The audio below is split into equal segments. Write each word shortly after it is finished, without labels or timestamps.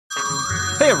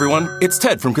Hey everyone, it's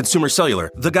Ted from Consumer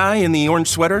Cellular, the guy in the orange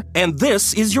sweater, and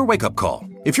this is your wake-up call.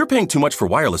 If you're paying too much for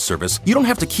wireless service, you don't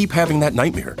have to keep having that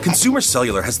nightmare. Consumer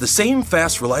Cellular has the same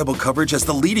fast, reliable coverage as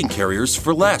the leading carriers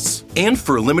for less. And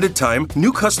for a limited time,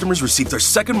 new customers receive their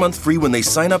second month free when they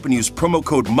sign up and use promo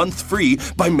code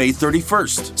MONTHFREE by May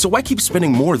 31st. So why keep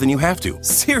spending more than you have to?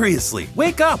 Seriously,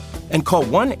 wake up and call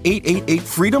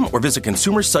 1-888-FREEDOM or visit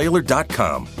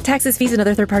consumercellular.com. Taxes, fees, and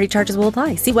other third-party charges will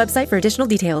apply. See website for additional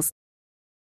details.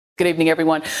 Good evening,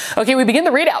 everyone. Okay, we begin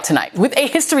the ReidOut tonight with a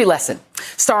history lesson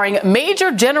starring Major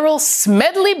General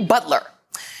Smedley Butler.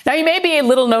 Now, he may be a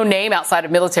little-known name outside of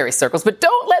military circles, but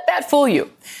don't let that fool you.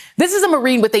 This is a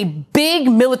Marine with a big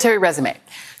military resume,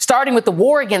 starting with the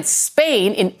war against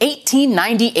Spain in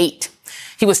 1898.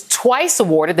 He was twice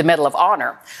awarded the Medal of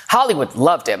Honor. Hollywood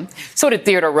loved him. So did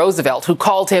Theodore Roosevelt, who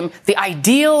called him the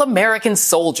ideal American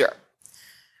soldier.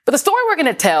 But the story we're going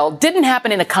to tell didn't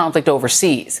happen in a conflict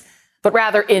overseas, but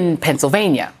rather in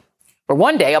Pennsylvania, where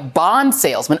one day a bond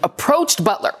salesman approached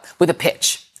Butler with a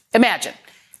pitch. Imagine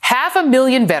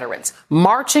 500,000 veterans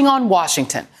marching on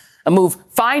Washington, a move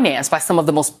financed by some of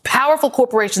the most powerful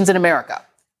corporations in America.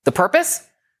 The purpose?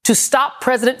 To stop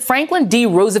President Franklin D.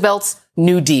 Roosevelt's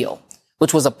New Deal,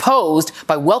 which was opposed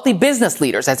by wealthy business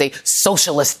leaders as a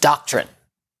socialist doctrine.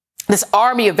 This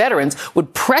army of veterans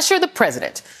would pressure the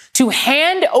president to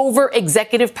hand over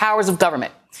executive powers of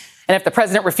government. And if the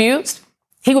president refused,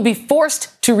 he would be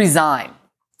forced to resign.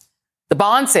 The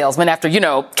bond salesman, after,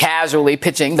 casually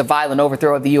pitching the violent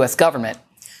overthrow of the U.S. government,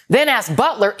 then asked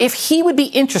Butler if he would be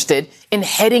interested in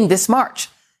heading this march,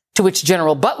 to which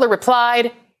General Butler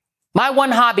replied, "My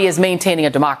one hobby is maintaining a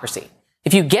democracy.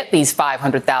 If you get these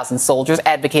 500,000 soldiers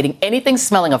advocating anything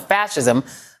smelling of fascism,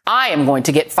 I am going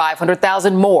to get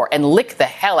 500,000 more and lick the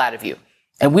hell out of you.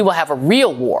 And we will have a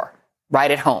real war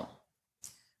right at home."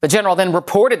 The general then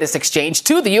reported this exchange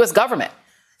to the U.S. government.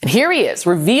 And here he is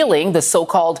revealing the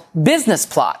so-called business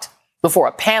plot before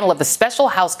a panel of the Special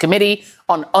House Committee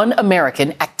on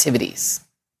Un-American Activities.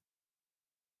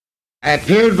 I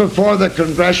appeared before the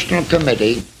Congressional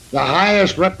Committee, the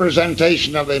highest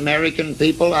representation of the American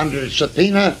people, under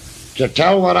subpoena to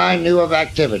tell what I knew of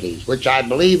activities which I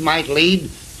believe might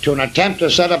lead to an attempt to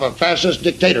set up a fascist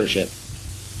dictatorship.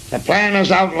 The plan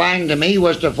as outlined to me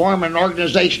was to form an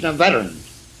organization of veterans,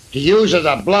 to use as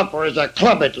a bluff, or as a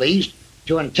club at least,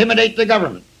 to intimidate the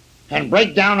government and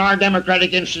break down our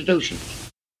democratic institutions.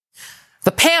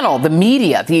 The panel, the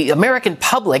media, the American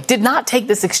public did not take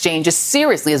this exchange as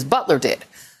seriously as Butler did.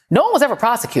 No one was ever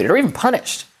prosecuted or even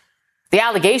punished. The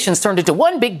allegations turned into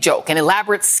one big joke, an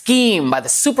elaborate scheme by the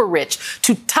super rich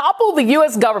to topple the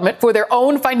U.S. government for their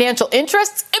own financial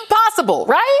interests. Impossible,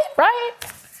 right?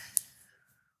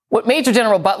 What Major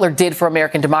General Butler did for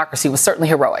American democracy was certainly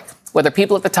heroic, whether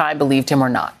people at the time believed him or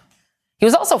not. He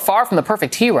was also far from the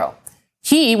perfect hero.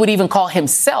 He would even call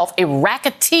himself a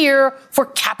racketeer for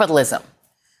capitalism.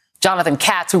 Jonathan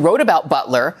Katz, who wrote about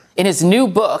Butler in his new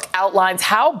book, outlines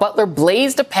how Butler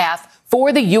blazed a path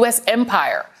for the U.S.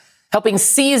 empire, helping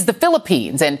seize the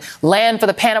Philippines and land for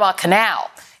the Panama Canal,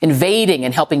 invading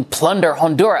and helping plunder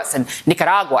Honduras and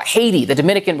Nicaragua, Haiti, the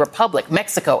Dominican Republic,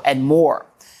 Mexico, and more.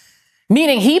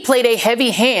 Meaning he played a heavy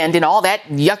hand in all that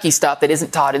yucky stuff that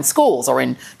isn't taught in schools or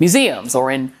in museums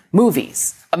or in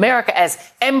movies. America as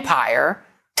empire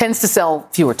tends to sell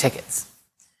fewer tickets.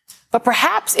 But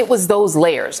perhaps it was those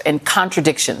layers and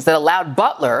contradictions that allowed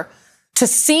Butler to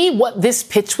see what this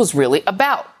pitch was really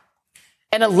about.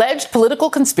 An alleged political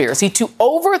conspiracy to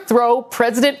overthrow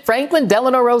President Franklin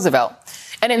Delano Roosevelt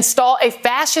and install a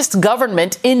fascist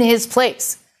government in his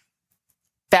place.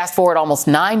 Fast forward almost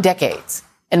 9 decades,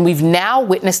 and we've now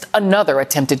witnessed another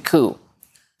attempted coup,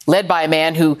 led by a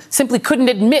man who simply couldn't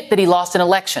admit that he lost an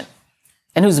election,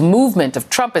 and whose movement of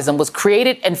Trumpism was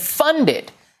created and funded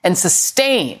and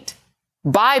sustained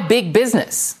by big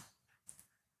business.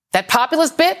 That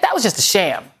populist bit, that was just a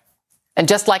sham. And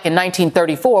just like in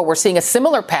 1934, we're seeing a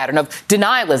similar pattern of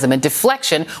denialism and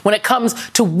deflection when it comes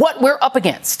to what we're up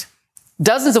against.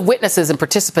 Dozens of witnesses and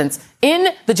participants in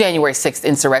the January 6th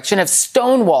insurrection have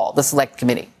stonewalled the Select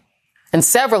Committee. And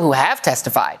several who have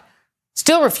testified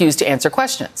still refuse to answer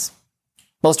questions.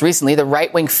 Most recently, the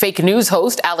right-wing fake news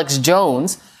host Alex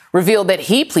Jones revealed that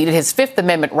he pleaded his Fifth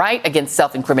Amendment right against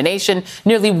self-incrimination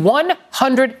nearly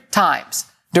 100 times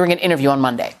during an interview on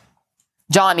Monday.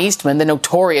 John Eastman, the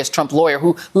notorious Trump lawyer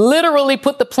who literally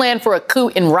put the plan for a coup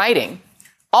in writing,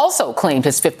 also claimed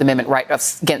his Fifth Amendment right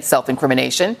against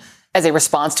self-incrimination as a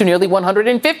response to nearly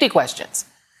 150 questions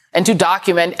and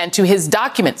to his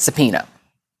document subpoena,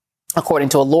 according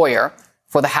to a lawyer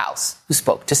for the House who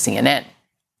spoke to CNN.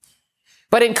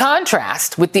 But in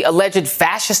contrast with the alleged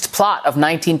fascist plot of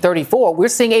 1934, we're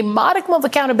seeing a modicum of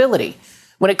accountability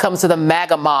when it comes to the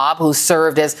MAGA mob who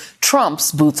served as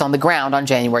Trump's boots on the ground on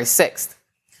January 6th.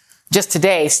 Just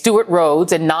today, Stewart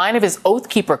Rhodes and 9 of his Oath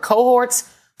Keeper cohorts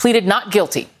pleaded not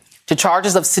guilty to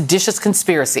charges of seditious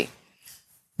conspiracy.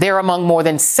 They're among more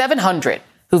than 700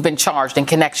 who've been charged in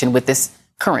connection with this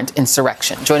current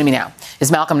insurrection. Joining me now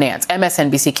is Malcolm Nance,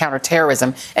 MSNBC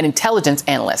counterterrorism and intelligence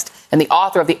analyst and the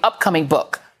author of the upcoming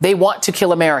book, They Want to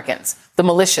Kill Americans, the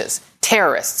Militias,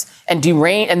 Terrorists, and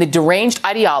the Deranged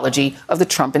Ideology of the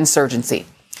Trump Insurgency.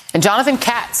 And Jonathan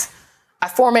Katz,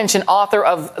 aforementioned author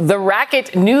of The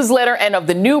Racket newsletter and of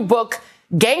the new book,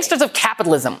 Gangsters of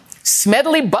Capitalism,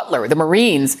 Smedley Butler, the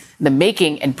Marines, the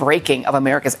Making and Breaking of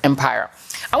America's Empire.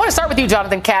 I want to start with you,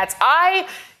 Jonathan Katz. I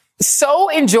so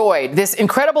enjoyed this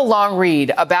incredible long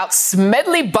read about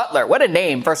Smedley Butler. What a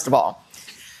name, first of all.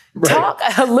 Right. Talk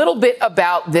a little bit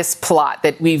about this plot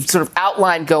that we've sort of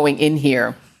outlined going in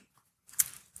here.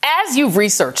 As you've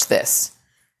researched this,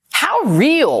 how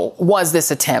real was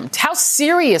this attempt? How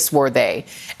serious were they?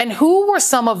 And who were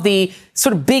some of the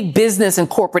sort of big business and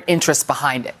corporate interests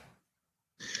behind it?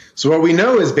 So what we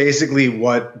know is basically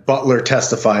what Butler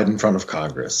testified in front of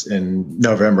Congress in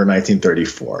November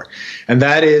 1934. And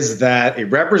that is that a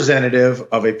representative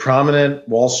of a prominent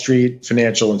Wall Street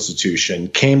financial institution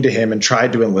came to him and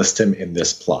tried to enlist him in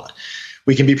this plot.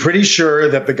 We can be pretty sure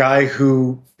that the guy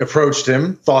who approached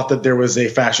him thought that there was a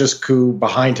fascist coup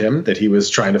behind him that he was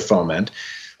trying to foment.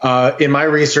 In my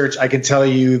research, I can tell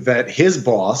you that his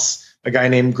boss, a guy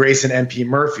named Grayson MP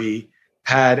Murphy,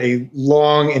 had a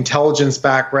long intelligence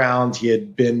background. He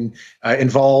had been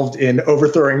involved in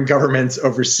overthrowing governments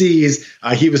overseas.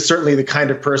 He was certainly the kind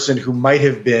of person who might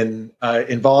have been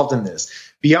involved in this.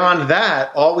 Beyond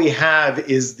that, all we have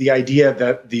is the idea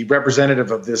that the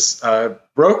representative of this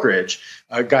brokerage,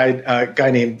 a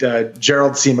guy named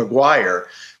Gerald C. McGuire,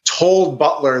 told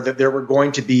Butler that there were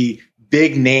going to be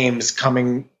big names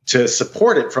coming to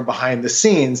support it from behind the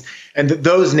scenes, and that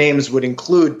those names would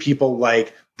include people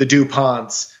like the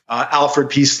DuPonts, Alfred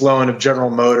P. Sloan of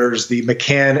General Motors, the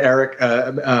McCann Eric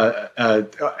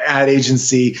ad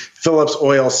agency, Phillips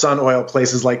Oil, Sun Oil,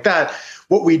 places like that.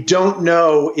 What we don't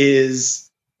know is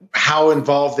how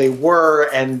involved they were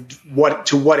and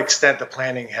to what extent the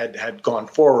planning had gone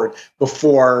forward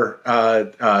before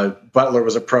Butler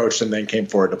was approached and then came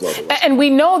forward to blow the whistle. And we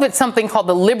know that something called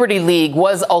the Liberty League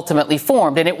was ultimately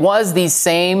formed, and it was these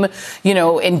same,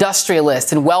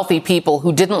 industrialists and wealthy people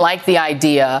who didn't like the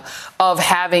idea of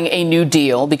having a New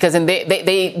Deal because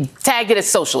they tagged it as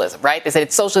socialism, right? They said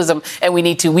it's socialism and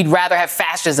we'd rather have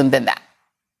fascism than that.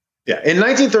 Yeah. In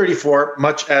 1934,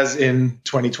 much as in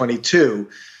 2022,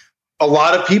 a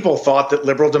lot of people thought that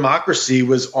liberal democracy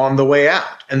was on the way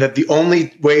out and that the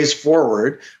only ways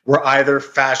forward were either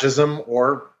fascism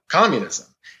or communism.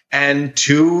 And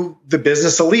to the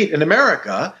business elite in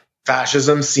America,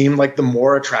 fascism seemed like the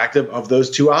more attractive of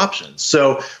those two options.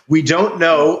 So we don't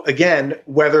know, again,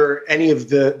 whether any of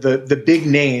the big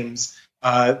names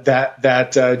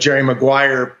that Jerry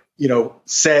Maguire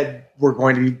said were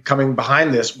going to be coming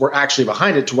behind this were actually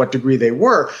behind it, to what degree they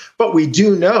were. But we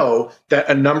do know that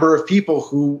a number of people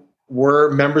who were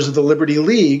members of the Liberty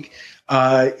League,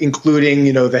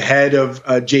 including, the head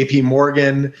of J.P.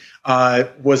 Morgan,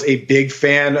 was a big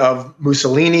fan of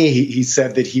Mussolini. He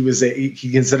said that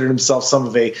he considered himself some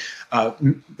of a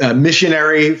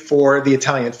missionary for the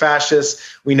Italian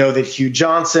fascists. We know that Hugh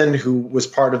Johnson, who was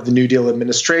part of the New Deal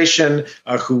administration,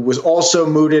 who was also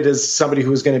mooted as somebody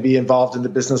who was going to be involved in the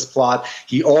business plot,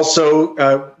 he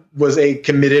also was a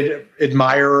committed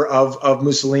admirer of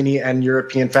Mussolini and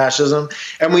European fascism.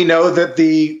 And we know that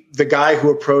the guy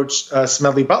who approached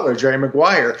Smedley Butler, Jerry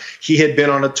Maguire, he had been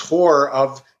on a tour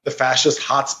of the fascist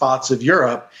hotspots of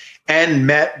Europe and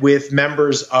met with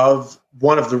members of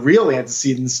one of the real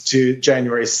antecedents to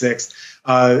January 6th.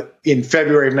 In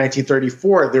February of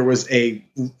 1934, there was a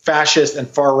fascist and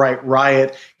far-right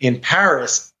riot in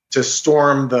Paris to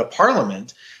storm the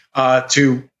parliament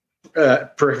to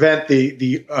prevent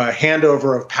the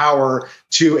handover of power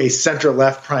to a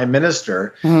center-left prime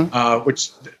minister,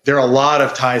 which there are a lot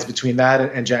of ties between that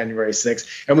and January 6th.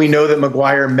 And we know that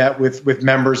Maguire met with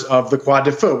members of the Croix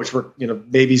de Feu, which were,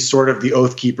 maybe sort of the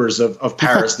Oath Keepers of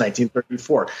Paris,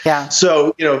 1934. Yeah.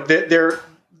 So,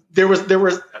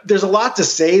 there's a lot to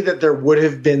say that there would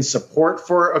have been support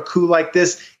for a coup like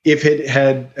this if it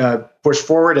had pushed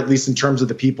forward, at least in terms of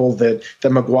the people that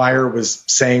Maguire was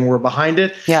saying were behind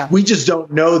it. Yeah. We just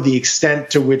don't know the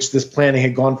extent to which this planning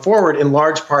had gone forward, in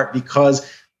large part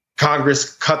because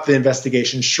Congress cut the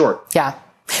investigation short. Yeah.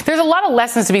 There's a lot of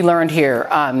lessons to be learned here,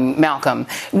 Malcolm,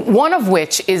 one of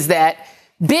which is that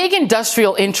big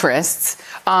industrial interests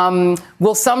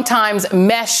will sometimes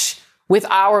mesh with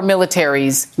our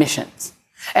military's missions.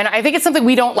 And I think it's something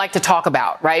we don't like to talk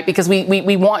about, right? Because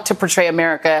we want to portray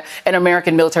America and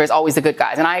American military as always the good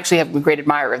guys. And I actually have a great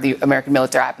admirer of the American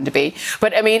military, I happen to be.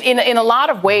 But I mean, in a lot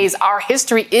of ways, our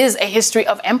history is a history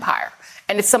of empire.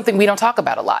 And it's something we don't talk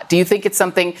about a lot. Do you think it's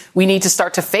something we need to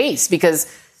start to face?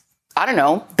 Because, I don't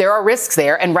know, there are risks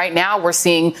there. And right now we're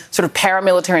seeing sort of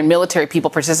paramilitary and military people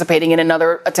participating in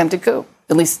another attempted coup,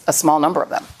 at least a small number of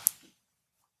them.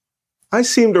 I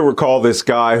seem to recall this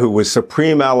guy who was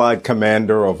Supreme Allied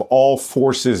Commander of all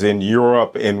forces in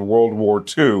Europe in World War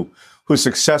II, who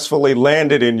successfully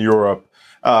landed in Europe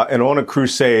and on a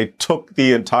crusade took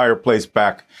the entire place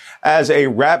back as a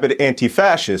rabid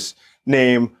anti-fascist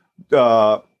named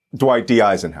Dwight D.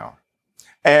 Eisenhower.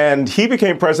 And he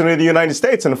became president of the United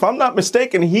States. And if I'm not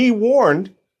mistaken, he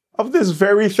warned of this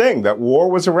very thing, that war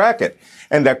was a racket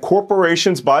and that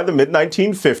corporations by the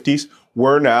mid-1950s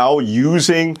were now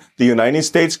using the United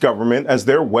States government as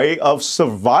their way of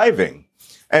surviving.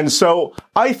 And so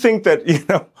I think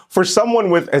that, for someone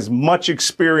with as much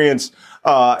experience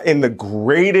in the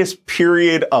greatest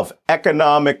period of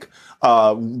economic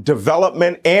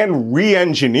development and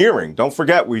re-engineering. Don't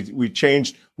forget, we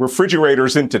changed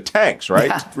refrigerators into tanks, right?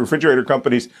 Yeah. Refrigerator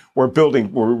companies were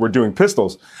doing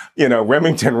pistols.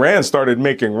 Remington Rand started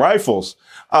making rifles.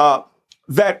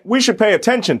 That we should pay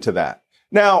attention to that.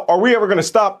 Now, are we ever going to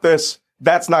stop this?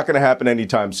 That's not going to happen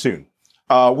anytime soon.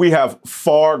 We have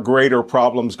far greater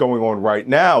problems going on right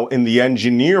now in the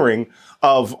engineering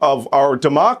of our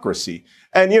democracy.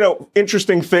 And,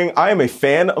 interesting thing, I am a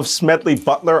fan of Smedley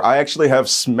Butler. I actually have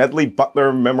Smedley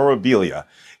Butler memorabilia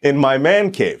in my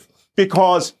man cave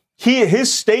because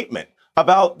his statement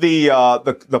about the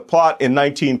plot in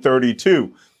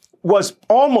 1932 was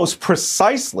almost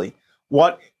precisely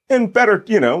what, in better,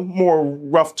 more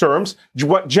rough terms,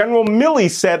 what General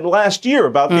Milley said last year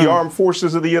about the armed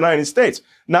forces of the United States,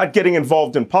 not getting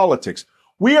involved in politics.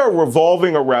 We are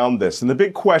revolving around this. And the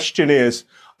big question is,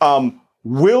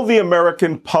 will the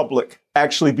American public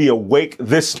actually be awake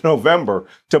this November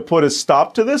to put a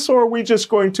stop to this? Or are we just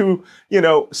going to,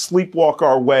 sleepwalk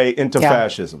our way into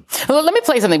fascism? Well, let me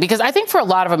play something, because I think for a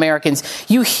lot of Americans,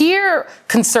 you hear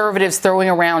conservatives throwing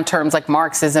around terms like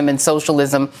Marxism and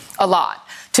socialism a lot.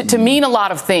 To mean a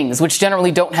lot of things, which generally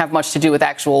don't have much to do with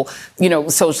actual,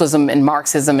 socialism and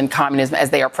Marxism and communism as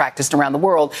they are practiced around the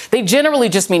world. They generally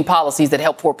just mean policies that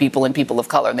help poor people and people of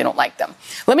color, and they don't like them.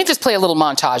 Let me just play a little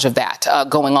montage of that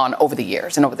going on over the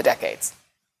years and over the decades.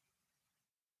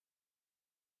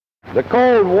 The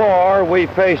Cold War we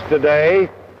face today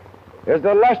is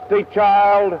the lusty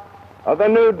child of the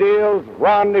New Deal's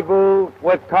rendezvous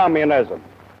with communism.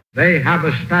 They have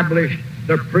established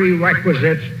the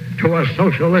prerequisites to a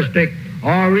socialistic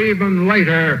or even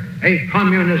later a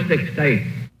communistic state.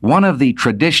 One of the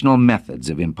traditional methods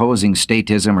of imposing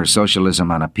statism or socialism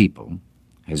on a people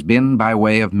has been by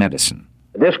way of medicine.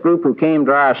 This group who came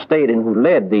to our state and who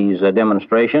led these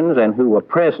demonstrations and who were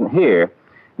present here,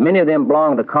 many of them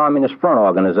belong to communist front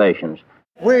organizations.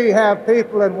 We have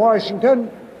people in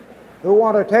Washington who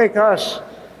want to take us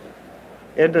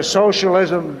into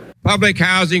socialism. Public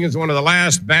housing is one of the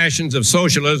last bastions of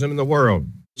socialism in the world.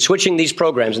 Switching these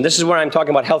programs, and this is where I'm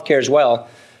talking about healthcare as well,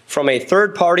 from a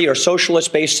third-party or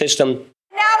socialist-based system.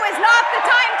 Now is not the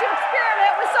time to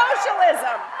experiment with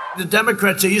socialism. The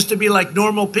Democrats, they used to be like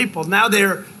normal people. Now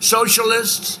they're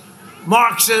socialists,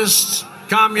 Marxists,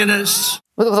 communists.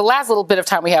 With the last little bit of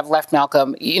time we have left,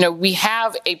 Malcolm, we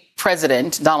have a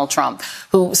president, Donald Trump,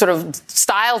 who sort of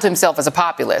styled himself as a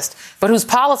populist, but whose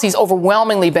policies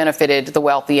overwhelmingly benefited the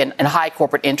wealthy and high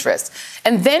corporate interests.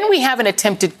 And then we have an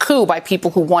attempted coup by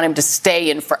people who want him to stay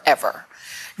in forever.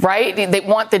 Right? They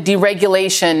want the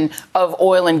deregulation of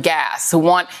oil and gas, who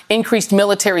want increased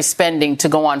military spending to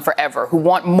go on forever, who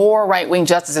want more right-wing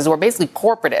justices who are basically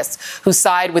corporatists who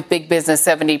side with big business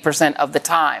 70% of the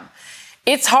time.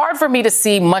 It's hard for me to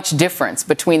see much difference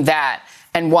between that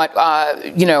and what,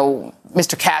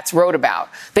 Mr. Katz wrote about,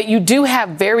 that you do have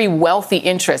very wealthy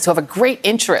interests who have a great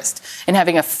interest in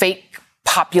having a fake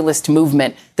populist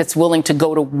movement that's willing to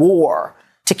go to war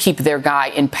to keep their guy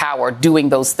in power, doing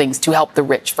those things to help the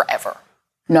rich forever.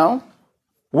 No?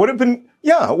 What did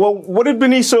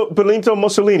Benito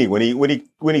Mussolini,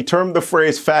 when he termed the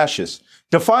phrase fascist,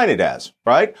 define it as,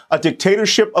 right? A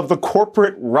dictatorship of the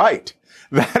corporate right.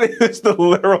 That is the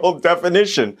literal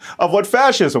definition of what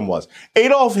fascism was.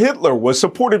 Adolf Hitler was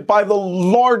supported by the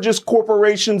largest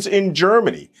corporations in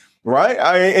Germany. right?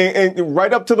 And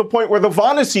right up to the point where the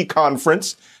Wannsee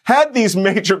Conference had these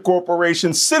major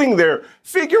corporations sitting there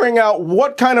figuring out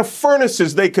what kind of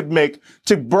furnaces they could make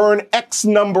to burn X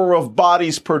number of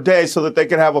bodies per day so that they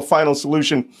could have a final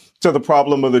solution to the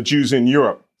problem of the Jews in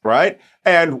Europe, right?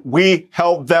 And we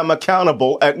held them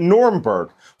accountable at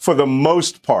Nuremberg for the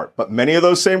most part. But many of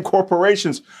those same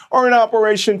corporations are in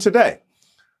operation today.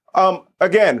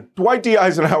 Again, Dwight D.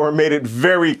 Eisenhower made it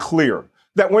very clear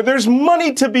that when there's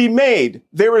money to be made,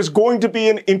 there is going to be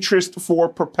an interest for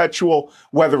perpetual,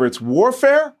 whether it's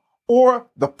warfare or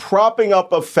the propping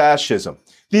up of fascism.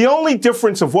 The only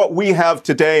difference of what we have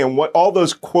today and what all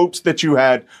those quotes that you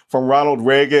had from Ronald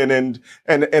Reagan and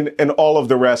all of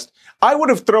the rest, I would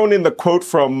have thrown in the quote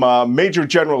from Major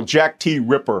General Jack T.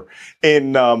 Ripper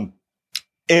in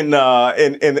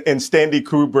Stanley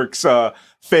Kubrick's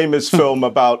famous film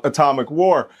about atomic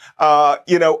war,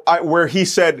 where he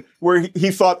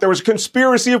thought there was a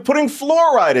conspiracy of putting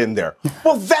fluoride in there.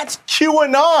 Well, that's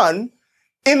QAnon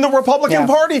in the Republican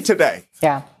Party today.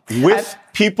 Yeah. With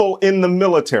people in the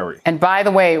military. And by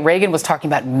the way, Reagan was talking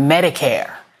about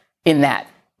Medicare in that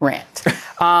rant.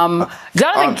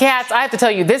 Jonathan Katz, I have to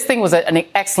tell you, this thing was an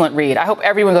excellent read. I hope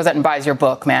everyone goes out and buys your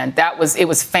book, man. It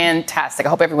was fantastic. I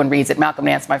hope everyone reads it. Malcolm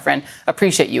Nance, my friend,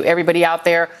 appreciate you. Everybody out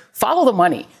there, follow the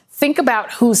money. Think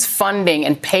about who's funding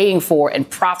and paying for and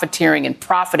profiteering and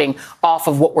profiting off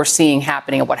of what we're seeing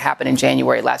happening and what happened in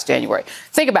last January.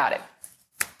 Think about it.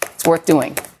 It's worth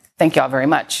doing. Thank you all very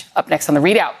much. Up next on the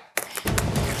ReidOut,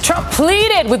 Trump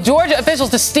pleaded with Georgia officials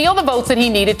to steal the votes that he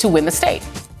needed to win the state.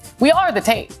 We are the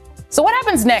tape. So what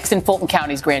happens next in Fulton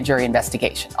County's grand jury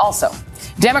investigation? Also,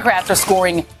 Democrats are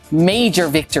scoring major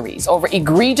victories over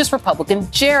egregious Republican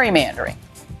gerrymandering.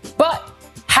 But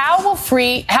how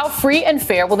free and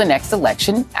fair will the next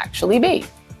election actually be?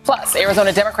 Plus,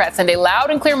 Arizona Democrats send a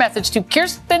loud and clear message to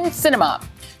Kyrsten Sinema.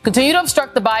 Continue to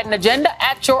obstruct the Biden agenda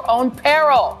at your own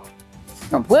peril.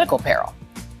 Your own political peril.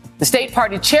 The state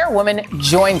party chairwoman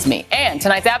joins me. And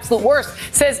tonight's absolute worst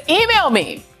says, email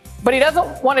me. But he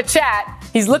doesn't want to chat.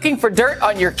 He's looking for dirt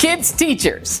on your kids'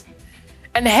 teachers.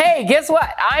 And hey, guess what?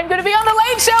 I'm going to be on The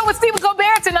Late Show with Stephen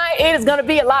Colbert tonight. It is going to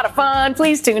be a lot of fun.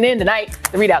 Please tune in tonight.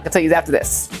 The ReidOut continues after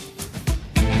this.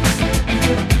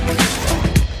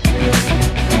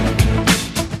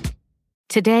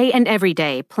 Today and every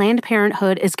day, Planned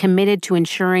Parenthood is committed to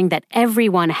ensuring that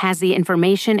everyone has the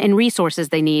information and resources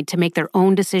they need to make their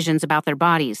own decisions about their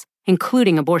bodies,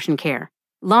 including abortion care.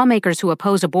 Lawmakers who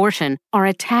oppose abortion are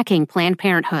attacking Planned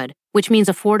Parenthood, which means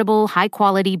affordable,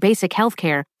 high-quality, basic health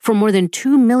care for more than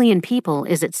 2 million people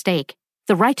is at stake.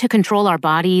 The right to control our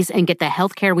bodies and get the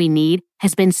health care we need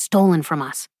has been stolen from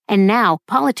us. And now,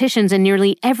 politicians in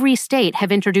nearly every state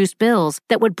have introduced bills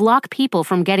that would block people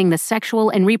from getting the sexual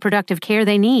and reproductive care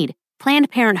they need. Planned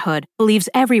Parenthood believes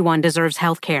everyone deserves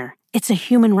health care. It's a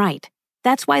human right.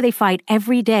 That's why they fight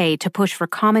every day to push for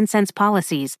common-sense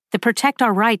policies that protect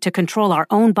our right to control our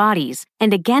own bodies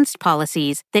and against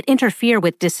policies that interfere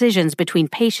with decisions between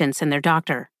patients and their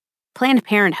doctor. Planned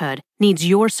Parenthood needs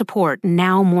your support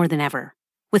now more than ever.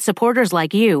 With supporters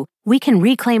like you, we can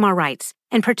reclaim our rights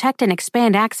and protect and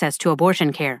expand access to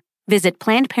abortion care. Visit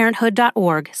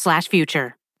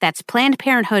PlannedParenthood.org/future. That's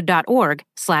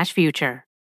PlannedParenthood.org/future.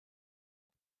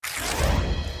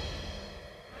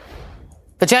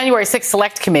 The January 6th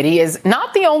Select Committee is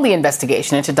not the only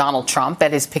investigation into Donald Trump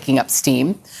that is picking up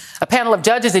steam. A panel of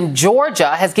judges in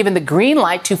Georgia has given the green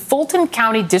light to Fulton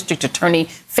County District Attorney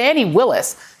Fani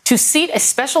Willis to seat a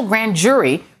special grand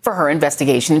jury for her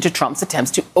investigation into Trump's attempts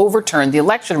to overturn the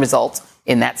election results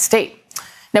in that state.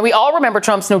 Now, we all remember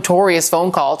Trump's notorious phone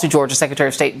call to Georgia Secretary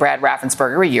of State Brad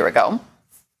Raffensperger a year ago.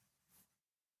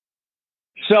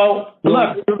 So,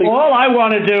 look, all I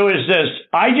want to do is this.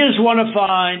 I just want to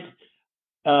find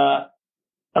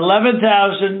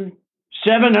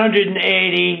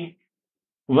 11,780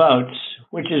 votes,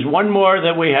 which is one more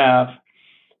than we have,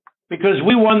 because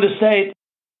we won the state.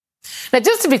 Now,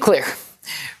 just to be clear,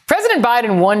 President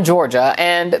Biden won Georgia,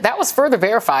 and that was further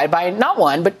verified by not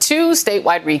one, but 2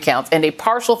 statewide recounts and a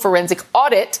partial forensic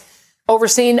audit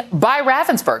overseen by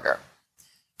Raffensperger.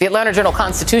 The Atlanta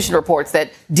Journal-Constitution reports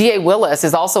that D.A. Willis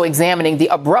is also examining the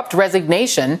abrupt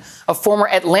resignation of former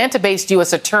Atlanta-based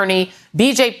U.S. Attorney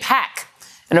B.J. Pack.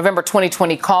 On a November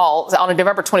 2020 call,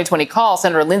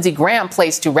 Senator Lindsey Graham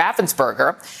placed to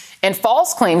Raffensperger and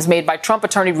false claims made by Trump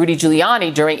attorney Rudy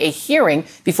Giuliani during a hearing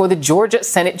before the Georgia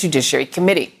Senate Judiciary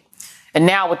Committee. And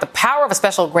now, with the power of a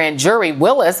special grand jury,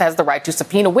 Willis has the right to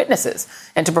subpoena witnesses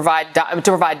and to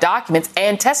provide documents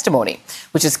and testimony,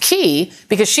 which is key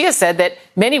because she has said that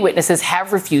many witnesses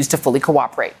have refused to fully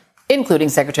cooperate. including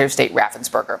Secretary of State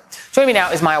Raffensperger. Joining me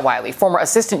now is Maya Wiley, former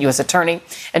Assistant U.S. Attorney,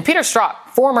 and Peter Strzok,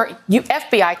 former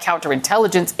FBI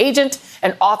counterintelligence agent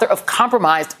and author of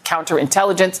Compromised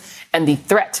Counterintelligence and the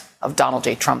Threat of Donald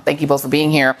J. Trump. Thank you both for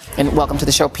being here, and welcome to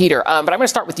the show, Peter. But I'm going to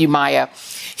start with you, Maya.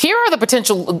 Here are the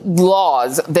potential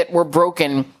laws that were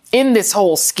broken in this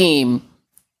whole scheme.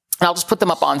 And I'll just put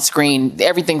them up on screen,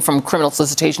 everything from criminal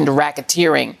solicitation to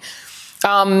racketeering.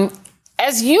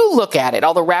 As you look at it,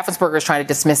 although Raffensperger is trying to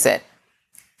dismiss it,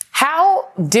 how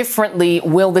differently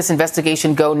will this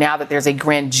investigation go now that there's a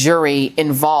grand jury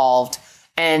involved?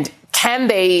 And can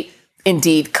they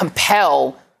indeed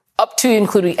compel up to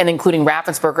including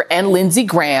Raffensperger and Lindsey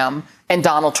Graham and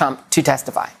Donald Trump to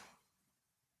testify?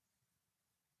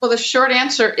 Well, the short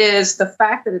answer is the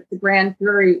fact that it's a grand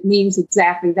jury means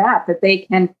exactly that they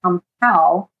can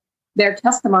compel their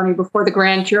testimony before the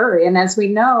grand jury. And as we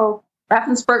know,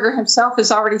 Raffensperger himself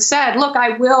has already said, look,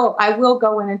 I will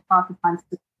go in and talk if I'm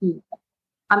subpoenaed.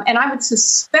 And I would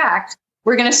suspect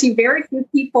we're going to see very few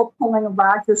people pulling a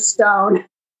Roger Stone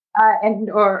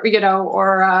or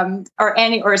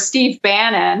Steve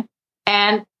Bannon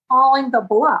and calling the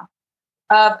bluff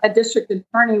of a district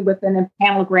attorney with an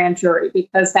impaneled grand jury,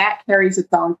 because that carries its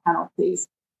own penalties.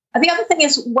 The other thing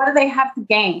is, what do they have to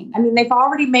gain? I mean, they've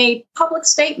already made public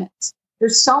statements.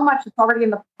 There's so much that's already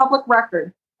in the public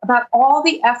record about all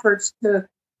the efforts to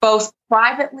both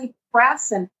privately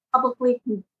press and publicly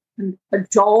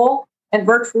cajole and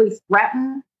virtually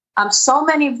threaten so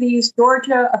many of these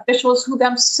Georgia officials who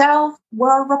themselves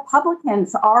are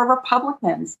Republicans,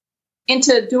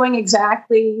 into doing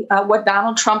exactly what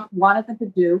Donald Trump wanted them to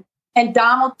do, and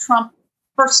Donald Trump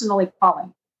personally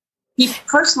calling. He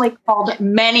personally called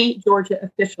many Georgia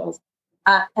officials.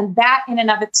 And that in and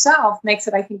of itself makes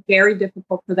it, I think, very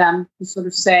difficult for them to sort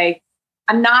of say,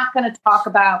 I'm not going to talk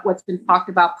about what's been talked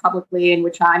about publicly, and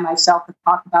which I myself have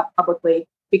talked about publicly,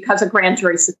 because a grand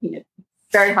jury subpoenaed.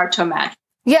 Very hard to imagine.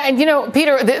 Yeah. And,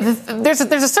 Peter, there's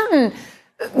a certain,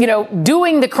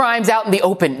 doing the crimes out in the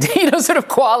open, sort of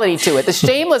quality to it, the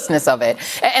shamelessness of it.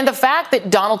 And the fact that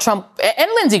Donald Trump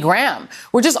and Lindsey Graham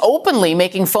were just openly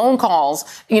making phone calls,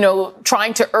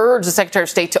 trying to urge the Secretary of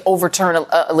State to overturn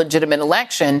a legitimate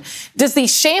election. Does the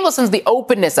shamelessness, the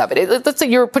openness of it, let's say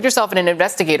you put yourself in an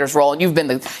investigator's role and you've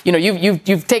been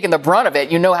you've taken the brunt of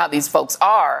it. You know how these folks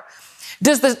are.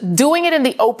 Does doing it in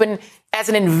the open as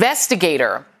an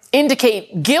investigator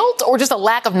indicate guilt or just a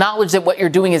lack of knowledge that what you're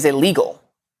doing is illegal?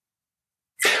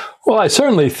 Well, I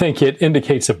certainly think it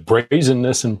indicates a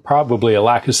brazenness and probably a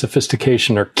lack of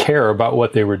sophistication or care about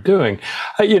what they were doing.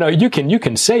 You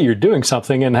can say you're doing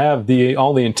something and have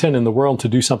all the intent in the world to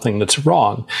do something that's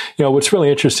wrong. What's really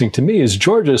interesting to me is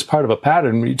Georgia is part of a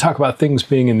pattern. When you talk about things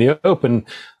being in the open,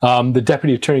 the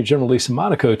Deputy Attorney General Lisa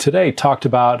Monaco today talked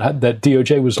about that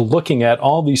DOJ was looking at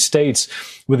all these states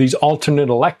with these alternate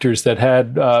electors that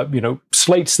had,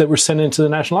 slates that were sent into the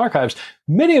National Archives.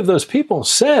 Many of those people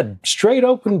said straight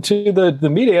open to the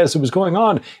media as it was going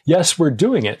on, yes, we're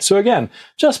doing it. So again,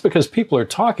 just because people are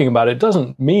talking about it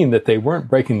doesn't mean that they weren't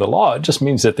breaking the law. It just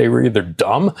means that they were either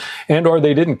dumb or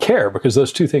they didn't care, because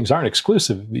those two things aren't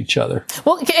exclusive of each other.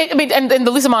 Well, I mean, and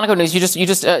the Lisa Monaco news, you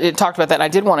just talked about that. And I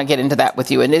did want to get into that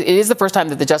with you. And it is the first time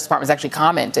that the Justice Department has actually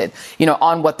commented,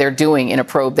 on what they're doing in a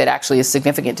probe that actually is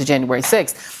significant to January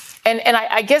 6th. And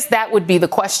I guess that would be the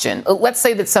question. Let's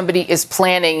say that somebody is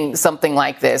planning something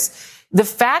like this. The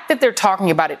fact that they're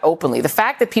talking about it openly, the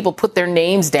fact that people put their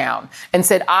names down and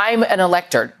said, I'm an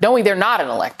elector, knowing they're not an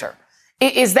elector,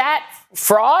 is that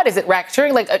fraud? Is it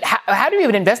racketeering? Like, how do you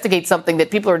even investigate something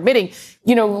that people are admitting?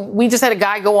 We just had a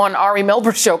guy go on Ari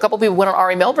Melber's show. A couple people went on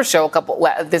Ari Melber's show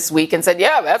this week and said,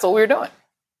 yeah, that's what we were doing.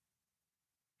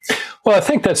 Well, I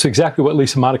think that's exactly what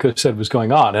Lisa Monaco said was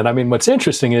going on. And I mean, what's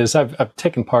interesting is I've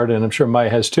taken part, and I'm sure Maya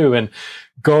has too, in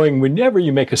whenever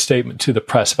you make a statement to the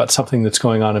press about something that's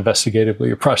going on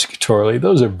investigatively or prosecutorially,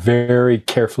 those are very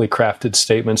carefully crafted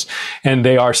statements, and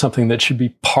they are something that should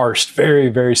be parsed very,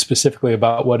 very specifically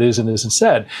about what is and isn't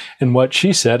said. And what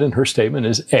she said in her statement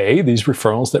is, A, these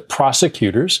referrals that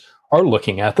prosecutors are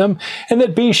looking at them, and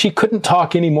that B, she couldn't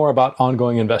talk anymore about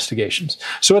ongoing investigations.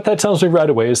 So what that tells me right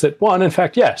away is that, one, in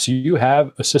fact, yes, you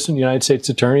have assistant United States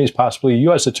attorneys, possibly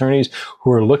U.S. attorneys,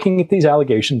 who are looking at these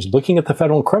allegations, looking at the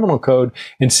federal criminal code,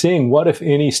 and seeing what, if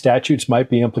any, statutes might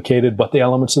be implicated, what the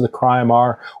elements of the crime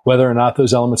are, whether or not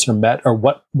those elements are met, or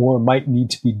what more might need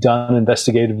to be done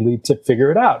investigatively to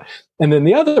figure it out. And then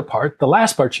the other part, the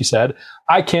last part, she said,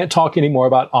 I can't talk anymore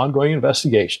about ongoing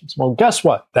investigations. Well, guess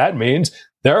what? That means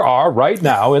There are right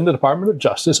now in the Department of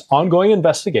Justice ongoing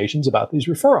investigations about these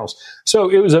referrals. So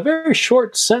it was a very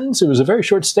short sentence. It was a very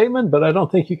short statement, but I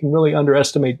don't think you can really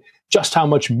underestimate just how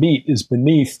much meat is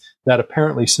beneath that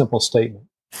apparently simple statement.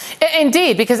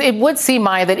 Indeed, because it would seem,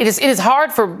 Maya, that it is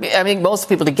hard for, most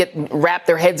people to wrap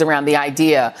their heads around the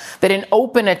idea that an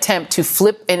open attempt to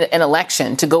flip an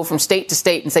election, to go from state to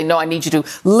state and say, no, I need you to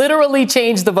literally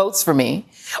change the votes for me,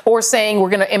 or saying we're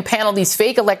going to impanel these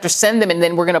fake electors, send them, and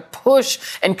then we're going to push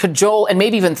and cajole and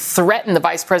maybe even threaten the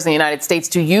vice president of the United States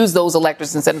to use those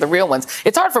electors instead of the real ones.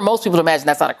 It's hard for most people to imagine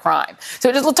that's not a crime. So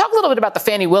just talk a little bit about the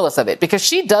Fani Willis of it, because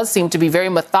she does seem to be very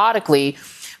methodically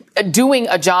doing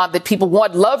a job that people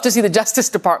would love to see the Justice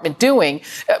Department doing.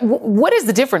 What is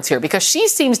the difference here? Because she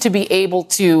seems to be able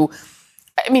to,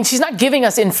 she's not giving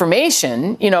us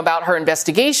information, about her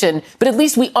investigation, but at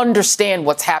least we understand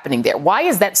what's happening there. Why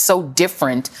is that so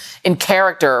different in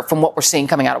character from what we're seeing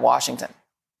coming out of Washington?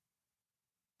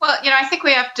 Well, I think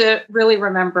we have to really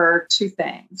remember two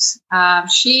things.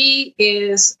 She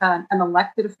is an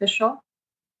elected official.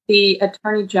 The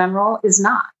Attorney General is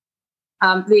not.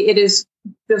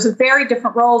 There's a very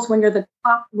different roles when you're the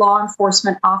top law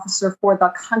enforcement officer for the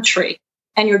country,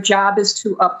 and your job is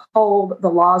to uphold the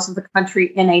laws of the country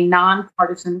in a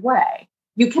nonpartisan way.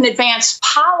 You can advance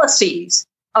policies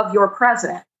of your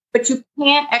president, but you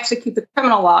can't execute the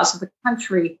criminal laws of the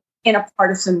country in a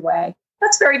partisan way.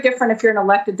 That's very different if you're an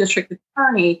elected district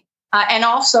attorney. And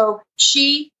also,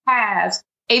 she has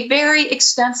a very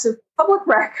extensive public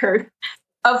record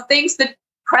of things that the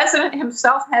president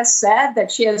himself has said,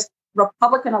 that she has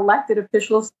Republican elected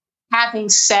officials having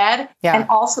said, and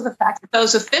also the fact that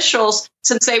those officials,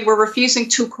 since they were refusing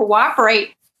to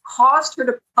cooperate, caused her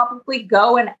to publicly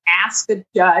go and ask a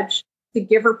judge to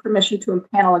give her permission to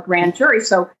impanel a grand jury.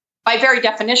 So by very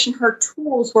definition, her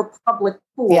tools were public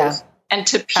tools. Yeah. And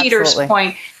to Peter's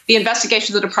point, the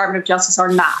investigations of the Department of Justice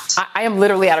are not. I am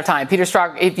literally out of time. Peter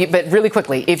Strzok, but really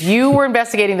quickly, if you were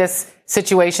investigating this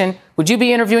situation, would you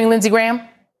be interviewing Lindsey Graham?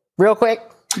 Real quick.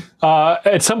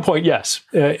 At some point, yes.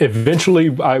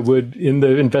 Eventually, I would, in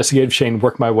the investigative chain,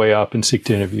 work my way up and seek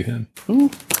to interview him.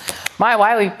 Maya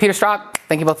Wiley, Peter Strzok,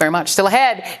 thank you both very much. Still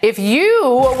ahead, if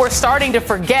you were starting to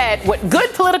forget what good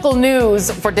political news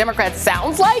for Democrats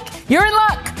sounds like, you're in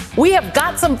luck. We have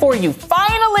got some for you,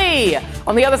 finally,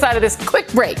 on the other side of this quick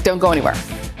break. Don't go anywhere.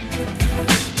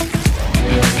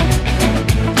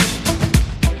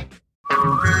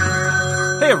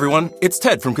 Hey everyone, it's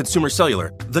Ted from Consumer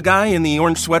Cellular, the guy in the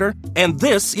orange sweater, and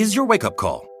this is your wake-up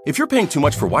call. If you're paying too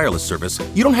much for wireless service,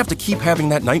 you don't have to keep having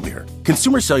that nightmare.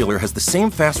 Consumer Cellular has the same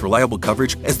fast, reliable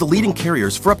coverage as the leading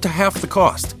carriers for up to half the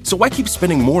cost. So why keep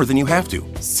spending more than you have to?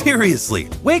 Seriously,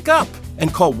 wake up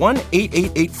and call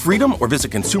 1-888-FREEDOM or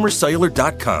visit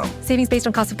consumercellular.com. Savings based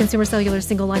on cost of Consumer Cellular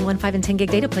single line 1, 5, and 10 gig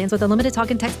data plans with unlimited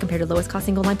talk and text compared to lowest cost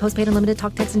single line postpaid unlimited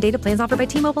talk, text, and data plans offered by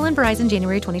T-Mobile and Verizon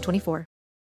January 2024.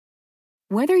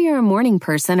 Whether you're a morning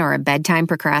person or a bedtime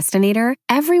procrastinator,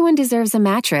 everyone deserves a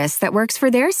mattress that works for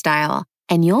their style.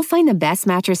 And you'll find the best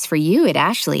mattress for you at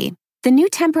Ashley. The new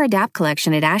Tempur-Adapt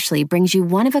collection at Ashley brings you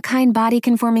one-of-a-kind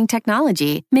body-conforming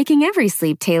technology, making every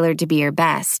sleep tailored to be your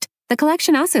best. The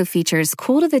collection also features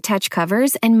cool-to-the-touch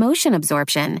covers and motion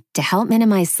absorption to help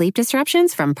minimize sleep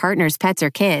disruptions from partners, pets, or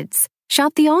kids.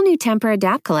 Shop the all-new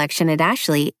Tempur-Adapt collection at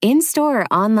Ashley, in-store or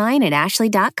online at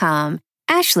ashley.com.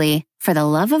 Ashley, for the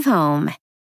love of home.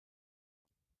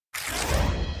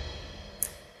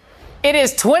 It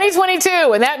is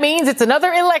 2022, and that means it's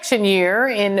another election year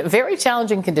in very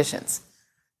challenging conditions.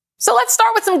 So let's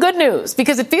start with some good news,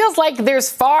 because it feels like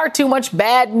there's far too much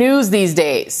bad news these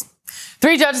days.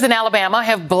 3 judges in Alabama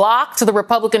have blocked the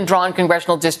Republican-drawn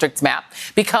congressional districts map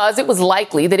because it was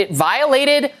likely that it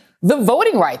violated the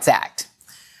Voting Rights Act.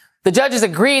 The judges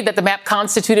agreed that the map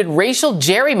constituted racial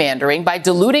gerrymandering by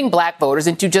diluting black voters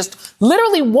into just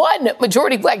literally one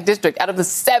majority black district out of the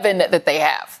 7 that they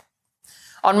have.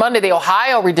 On Monday, the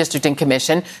Ohio Redistricting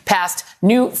Commission passed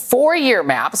new 4-year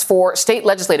maps for state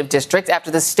legislative districts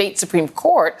after the state Supreme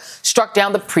Court struck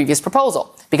down the previous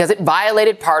proposal because it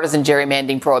violated partisan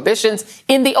gerrymandering prohibitions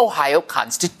in the Ohio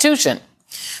Constitution.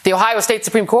 The Ohio State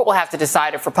Supreme Court will have to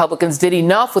decide if Republicans did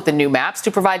enough with the new maps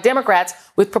to provide Democrats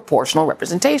with proportional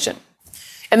representation.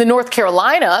 And the North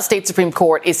Carolina State Supreme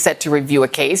Court is set to review a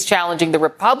case challenging the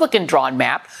Republican-drawn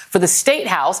map for the state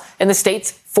house and the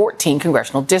state's 14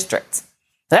 congressional districts.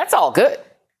 That's all good.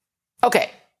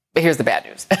 Okay, but here's the bad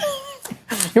news.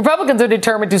 Republicans are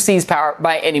determined to seize power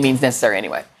by any means necessary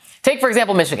anyway. Take, for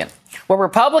example, Michigan, where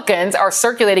Republicans are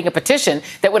circulating a petition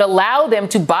that would allow them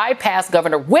to bypass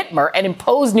Governor Whitmer and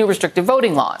impose new restrictive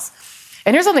voting laws.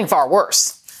 And here's something far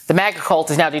worse. The MAGA cult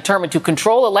is now determined to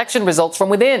control election results from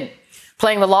within.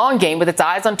 playing the long game with its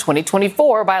eyes on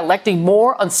 2024 by electing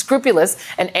more unscrupulous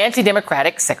and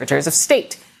anti-democratic secretaries of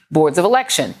state, boards of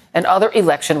election, and other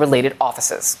election-related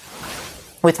offices.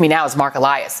 With me now is Mark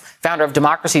Elias, founder of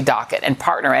Democracy Docket and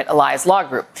partner at Elias Law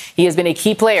Group. He has been a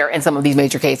key player in some of these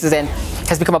major cases and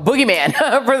has become a boogeyman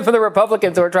for the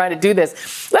Republicans who are trying to do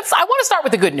this. I want to start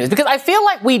with the good news because I feel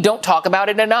like we don't talk about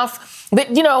it enough. That,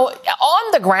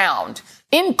 on the ground,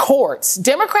 in courts,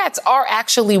 Democrats are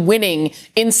actually winning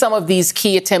in some of these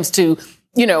key attempts to,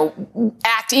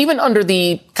 act even under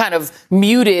the kind of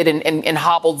muted and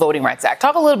hobbled Voting Rights Act.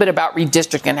 Talk a little bit about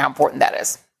redistricting and how important that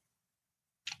is.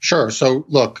 Sure. So,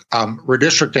 look,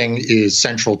 redistricting is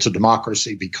central to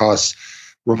democracy because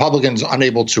Republicans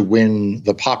unable to win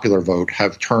the popular vote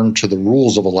have turned to the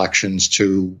rules of elections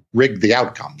to rig the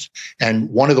outcomes. And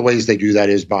one of the ways they do that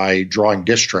is by drawing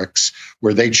districts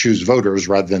where they choose voters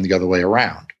rather than the other way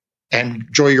around. And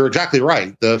Joy, you're exactly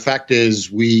right. The fact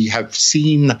is we have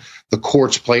seen the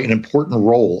courts play an important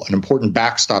role, an important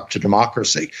backstop to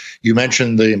democracy. You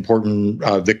mentioned the important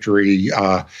victory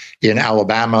in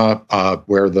Alabama,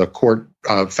 where the court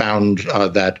found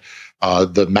that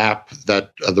the map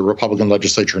that the Republican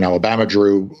legislature in Alabama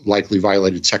drew likely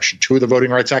violated Section 2 of the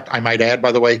Voting Rights Act. I might add,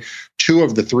 by the way, 2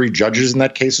 of the 3 judges in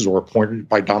that case were appointed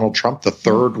by Donald Trump. The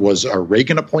third was a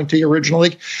Reagan appointee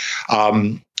originally.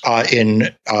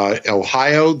 In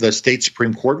Ohio, the state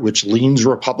Supreme Court, which leans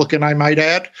Republican, I might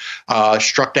add,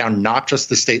 struck down not just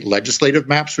the state legislative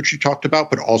maps, which you talked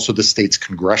about, but also the state's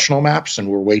congressional maps. And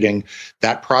we're waiting.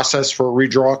 That process for a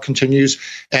redraw continues.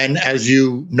 And as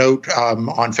you note,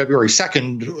 on February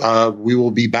 2nd, we will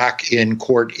be back in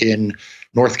court in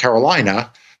North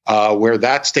Carolina, where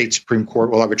that state Supreme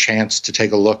Court will have a chance to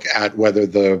take a look at whether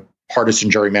the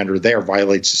partisan gerrymander there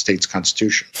violates the state's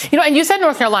constitution. And you said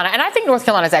North Carolina, and I think North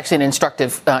Carolina is actually an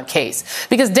instructive case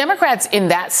because Democrats in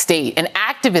that state and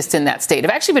activists in that state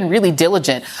have actually been really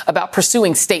diligent about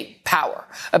pursuing state power,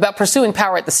 about pursuing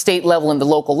power at the state level and the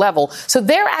local level. So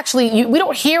they're actually, we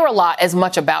don't hear a lot as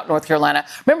much about North Carolina.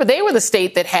 Remember, they were the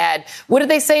state that had, what did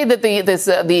they say, that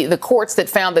the courts that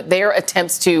found that their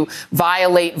attempts to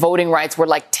violate voting rights were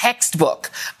like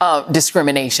textbook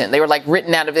discrimination. They were like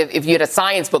written out of, if you had a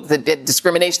science book that did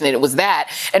discrimination, and it was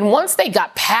that. And once they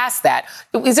got past that,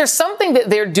 is there something that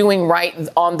they're doing right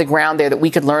on the ground there that we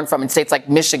could learn from in states like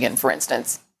Michigan, for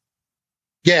instance?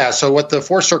 Yeah. So what the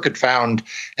Fourth Circuit found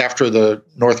after the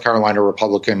North Carolina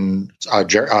Republican, not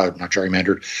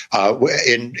gerrymandered,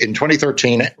 in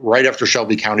 2013, right after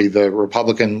Shelby County, the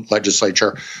Republican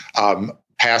legislature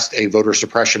passed a voter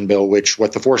suppression bill, which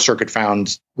what the Fourth Circuit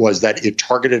found was that it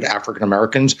targeted African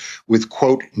Americans with,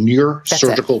 quote, near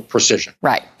surgical precision.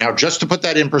 Right. Now, just to put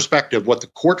that in perspective, what the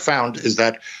court found is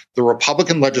that the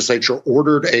Republican legislature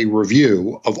ordered a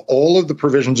review of all of the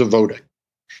provisions of voting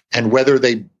and whether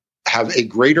they have a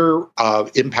greater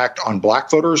impact on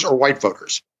black voters or white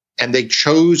voters. And they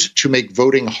chose to make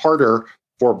voting harder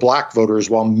for black voters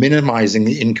while minimizing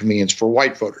the inconvenience for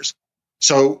white voters.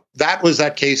 So that was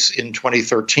that case in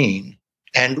 2013.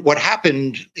 And what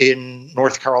happened in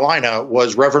North Carolina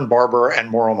was Reverend Barber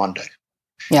and Moral Monday.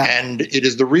 Yeah. And it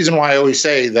is the reason why I always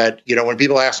say that, when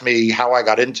people ask me how I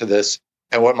got into this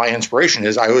and what my inspiration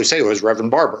is, I always say it was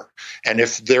Reverend Barber. And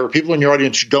if there are people in your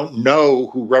audience who don't know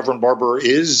who Reverend Barber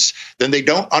is, then they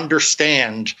don't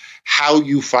understand how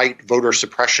you fight voter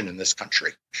suppression in this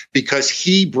country, because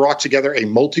he brought together a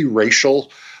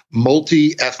multiracial,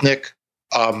 multi-ethnic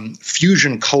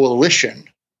fusion coalition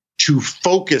to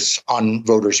focus on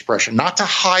voter suppression, not to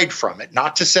hide from it,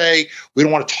 not to say we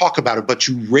don't want to talk about it, but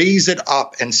to raise it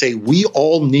up and say we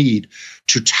all need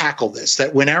to tackle this,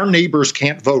 that when our neighbors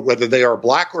can't vote, whether they are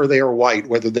black or they are white,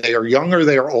 whether they are young or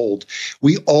they are old,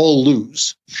 we all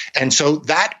lose. And so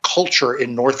that culture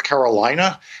in North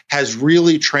Carolina has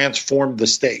really transformed the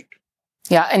state.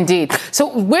 Yeah, indeed. So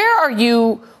where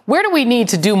do we need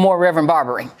to do more Reverend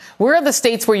Barbering? Where are the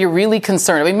states where you're really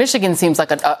concerned? I mean, Michigan seems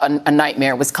like a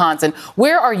nightmare. Wisconsin.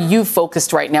 Where are you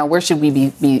focused right now? Where should we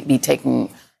be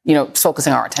taking,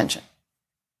 focusing our attention?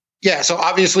 Yeah, so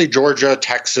obviously Georgia,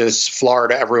 Texas,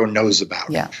 Florida, everyone knows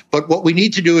about. Yeah. But what we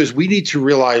need to do is we need to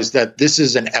realize that this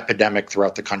is an epidemic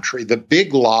throughout the country. The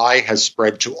big lie has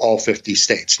spread to all 50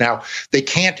 states. Now, they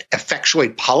can't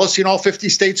effectuate policy in all 50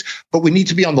 states, but we need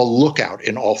to be on the lookout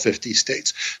in all 50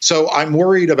 states. So I'm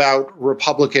worried about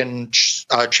Republican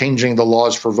changing the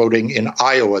laws for voting in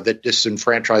Iowa that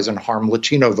disenfranchise and harm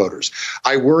Latino voters.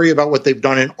 I worry about what they've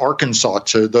done in Arkansas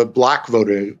to the black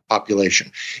voting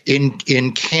population, in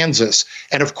Kansas,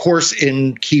 and of course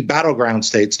in key battleground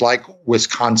states like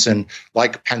Wisconsin,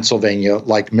 like Pennsylvania,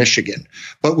 like Michigan.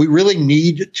 But we really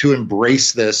need to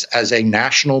embrace this as a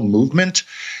national movement.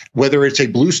 Whether it's a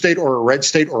blue state or a red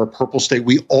state or a purple state,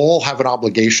 we all have an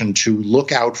obligation to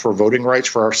look out for voting rights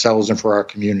for ourselves and for our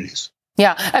communities.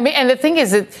 Yeah, I mean, and the thing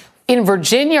is that in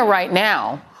Virginia right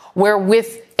now, where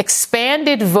with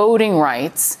expanded voting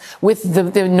rights, with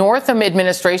the Northam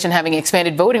administration having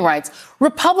expanded voting rights,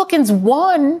 Republicans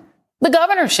won the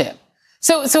governorship.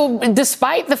 So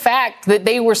despite the fact that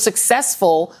they were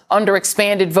successful under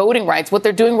expanded voting rights, what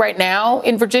they're doing right now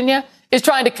in Virginia is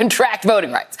trying to contract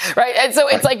voting rights, right? And so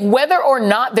it's like whether or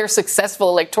not they're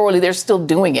successful electorally, they're still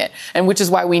doing it, and which is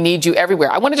why we need you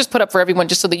everywhere. I want to just put up for everyone,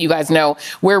 just so that you guys know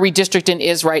where redistricting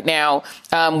is right now,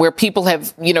 where people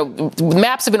have,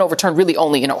 maps have been overturned really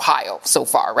only in Ohio so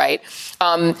far, right?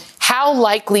 How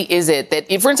likely is it that,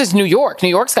 for instance, New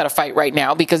York's got a fight right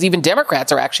now because even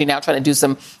Democrats are actually now trying to do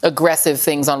some aggressive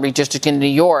things on redistricting in New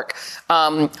York.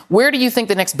 Where do you think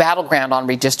the next battleground on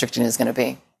redistricting is going to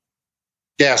be?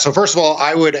 Yeah. So first of all,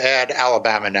 I would add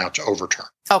Alabama now to overturn.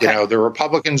 Okay. The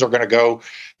Republicans are going to go.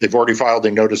 They've already filed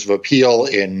a notice of appeal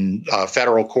in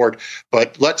federal court.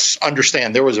 But let's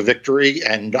understand there was a victory,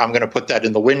 and I'm going to put that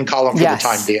in the win column for the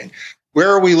time being.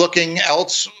 Where are we looking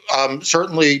else?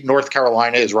 Certainly North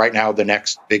Carolina is right now the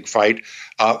next big fight.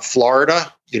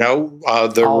 Florida,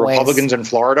 the Republicans in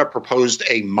Florida proposed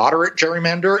a moderate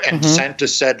gerrymander, and DeSantis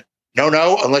said,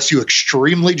 no, unless you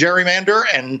extremely gerrymander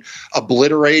and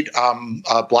obliterate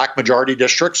black majority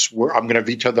districts, I'm going to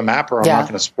veto the map, or I'm not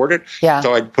going to support it. Yeah.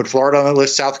 So I'd put Florida on the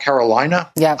list, South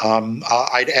Carolina. Yeah.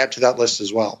 I'd add to that list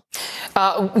as well.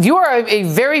 You are a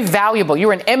very valuable,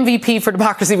 you're an MVP for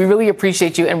democracy. We really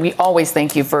appreciate you, and we always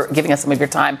thank you for giving us some of your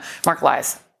time. Mark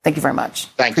Elias, thank you very much.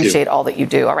 Appreciate all that you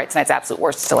do. All right, tonight's Absolute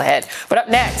Worst is still ahead. But up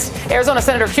next, Arizona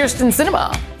Senator Kyrsten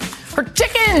Sinema. Her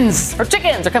chickens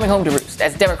are coming home to roost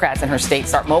as Democrats in her state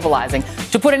start mobilizing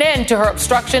to put an end to her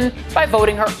obstruction by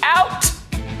voting her out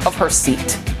of her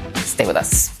seat. Stay with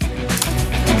us.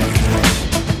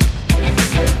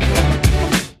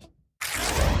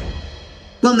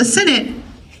 Well, in the Senate,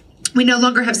 we no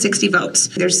longer have 60 votes.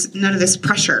 There's none of this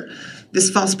pressure, this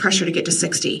false pressure to get to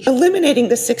 60. Eliminating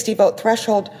the 60 vote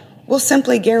threshold will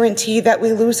simply guarantee that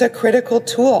we lose a critical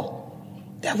tool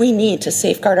that we need to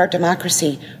safeguard our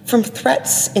democracy from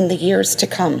threats in the years to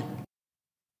come.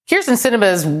 Kyrsten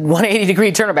Sinema's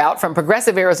 180-degree turnabout from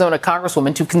progressive Arizona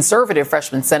congresswoman to conservative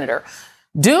freshman senator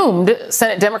doomed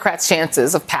Senate Democrats'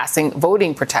 chances of passing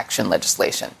voting protection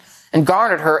legislation and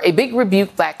garnered her a big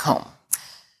rebuke back home.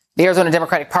 The Arizona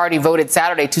Democratic Party voted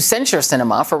Saturday to censure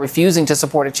Sinema for refusing to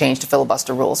support a change to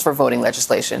filibuster rules for voting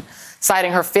legislation,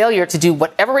 citing her failure to do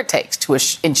whatever it takes to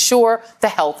ensure the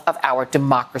health of our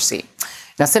democracy.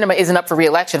 Now, Sinema isn't up for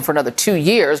re-election for another 2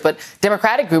 years, but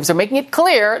Democratic groups are making it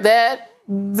clear that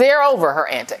they're over her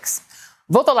antics.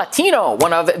 Voto Latino,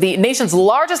 one of the nation's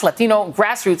largest Latino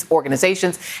grassroots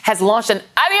organizations, has launched an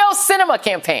Adios Sinema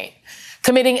campaign,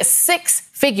 committing 6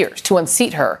 figures to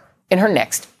unseat her in her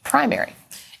next primary.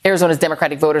 Arizona's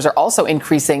Democratic voters are also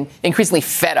increasingly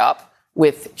fed up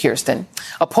with Kyrsten.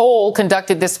 A poll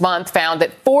conducted this month found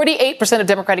that 48% of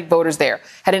Democratic voters there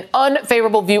had an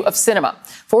unfavorable view of Sinema.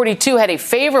 42% had a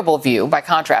favorable view. By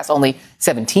contrast, only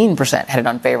 17% had an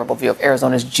unfavorable view of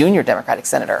Arizona's junior Democratic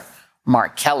Senator,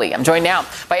 Mark Kelly. I'm joined now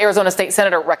by Arizona State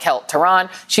Senator Raquel Terán.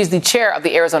 She's the chair of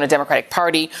the Arizona Democratic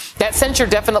Party. That censure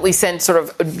definitely sent sort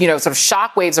of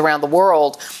shockwaves around the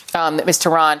world. Ms.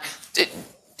 Terán,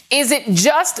 is it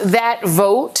just that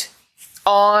vote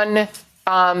on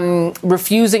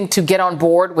refusing to get on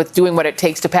board with doing what it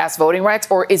takes to pass voting rights,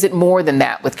 or is it more than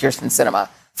that with Kyrsten Sinema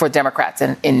for Democrats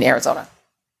in Arizona?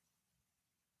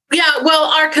 Yeah, well,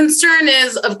 our concern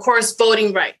is, of course,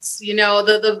 voting rights.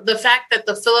 The fact that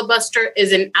the filibuster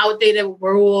is an outdated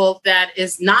rule that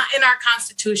is not in our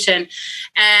Constitution,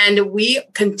 and we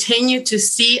continue to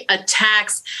see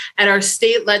attacks at our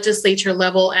state legislature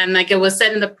level. And like it was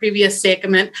said in the previous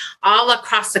segment, all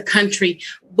across the country,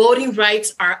 voting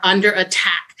rights are under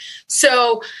attack.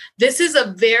 So this is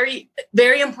a very,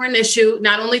 very important issue,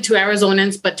 not only to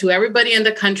Arizonans, but to everybody in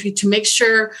the country, to make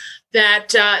sure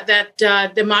that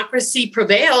democracy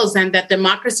prevails and that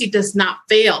democracy does not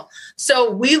fail.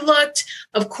 So we looked,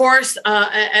 of course,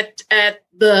 at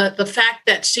the fact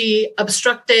that she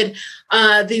obstructed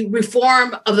the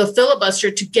reform of the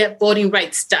filibuster to get voting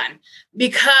rights done.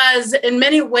 Because in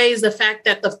many ways, the fact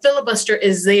that the filibuster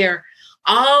is there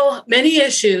many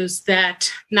issues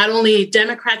that not only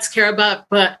Democrats care about,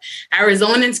 but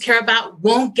Arizonans care about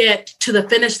won't get to the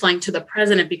finish line to the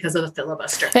president because of the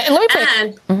filibuster. And let me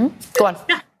play. Go on.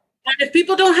 Yeah. And if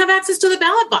people don't have access to the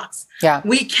ballot box,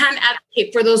 we can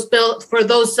advocate for those for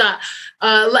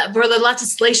the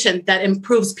legislation that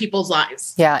improves people's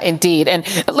lives. Yeah, indeed. And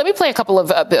let me play a couple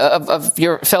of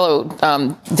your fellow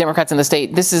Democrats in the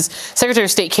state. This is Secretary of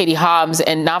State Katie Hobbs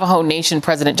and Navajo Nation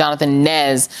President Jonathan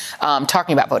Nez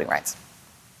talking about voting rights.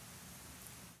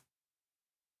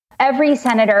 Every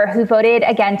senator who voted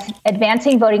against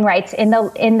advancing voting rights in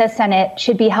the Senate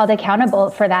should be held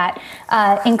accountable for that,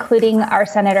 including our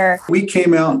senator. We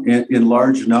came out in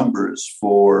large numbers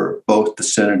for both the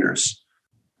senators.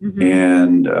 Mm-hmm.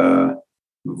 And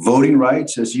voting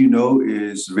rights, as you know,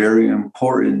 is very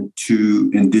important to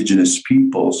Indigenous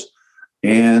peoples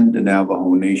and the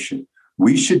Navajo Nation.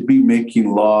 We should be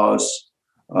making laws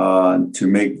to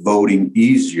make voting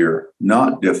easier,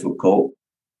 not difficult.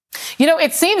 You know,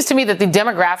 it seems to me that the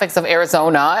demographics of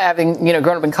Arizona, having,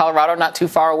 grown up in Colorado, not too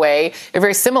far away, are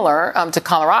very similar to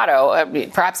Colorado,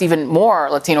 perhaps even more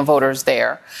Latino voters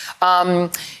there.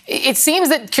 It seems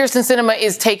that Kyrsten Sinema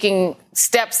is taking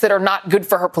steps that are not good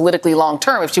for her politically long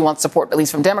term if she wants support, at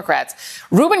least from Democrats.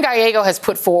 Ruben Gallego has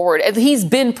he's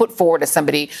been put forward as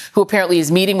somebody who apparently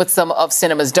is meeting with some of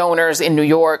Sinema's donors in New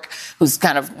York, who's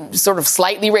kind of sort of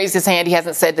slightly raised his hand. He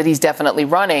hasn't said that he's definitely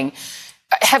running.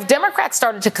 Have Democrats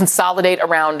started to consolidate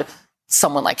around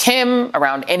someone like him,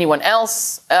 around anyone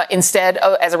else, instead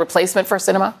as a replacement for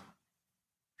Sinema?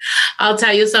 I'll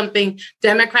tell you something.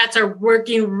 Democrats are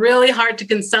working really hard to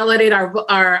consolidate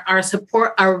our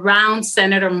support around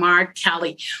Senator Mark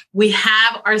Kelly. We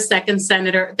have our second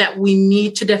senator that we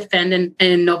need to defend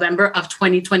in November of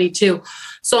 2022.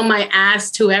 So my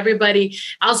ask to everybody,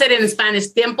 I'll say it in Spanish,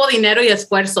 tiempo, dinero y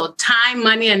esfuerzo, time,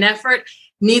 money, and effort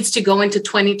needs to go into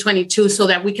 2022 so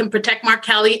that we can protect Mark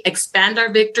Kelly, expand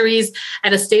our victories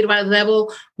at a statewide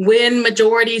level, win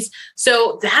majorities.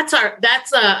 So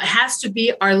has to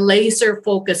be our laser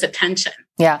focus attention.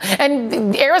 Yeah.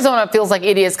 And Arizona feels like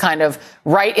it is kind of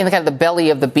right in the kind of the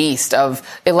belly of the beast of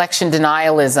election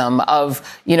denialism, of,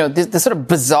 the sort of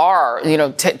bizarre,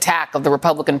 tack of the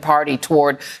Republican Party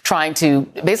toward trying to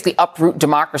basically uproot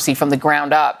democracy from the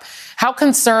ground up. How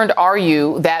concerned are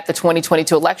you that the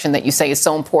 2022 election that you say is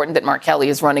so important that Mark Kelly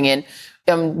is running in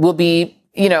will be,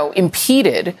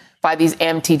 impeded by these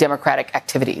anti-democratic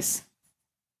activities?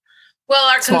 Well,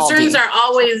 our concerns are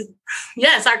always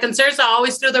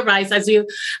through the rise.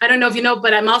 I don't know if you know,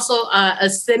 but I'm also a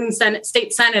sitting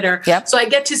state senator. Yep. So I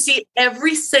get to see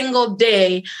every single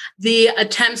day the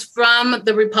attempts from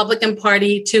the Republican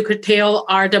Party to curtail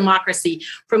our democracy,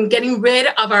 from getting rid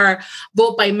of our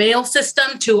vote by mail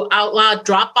system to outlaw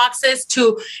drop boxes,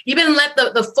 to even let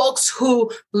the folks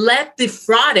who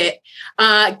defraud it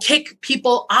kick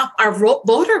people off our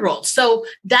voter rolls. So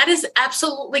that is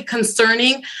absolutely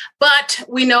concerning. But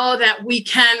we know that we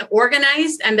can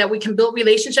organize and that we can build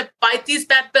relationship, fight these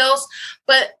bad bills.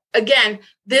 But again,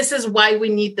 this is why we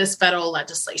need this federal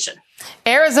legislation.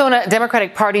 Arizona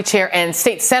Democratic Party Chair and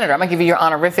State Senator, I'm going to give you your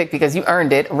honorific because you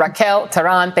earned it. Raquel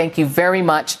Terán, thank you very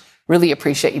much. Really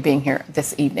appreciate you being here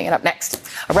this evening. And up next,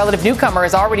 a relative newcomer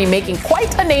is already making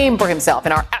quite a name for himself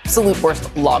in our absolute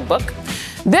worst logbook.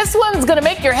 This one's going to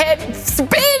make your head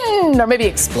spin or maybe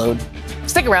explode.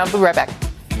 Stick around. We'll be right back.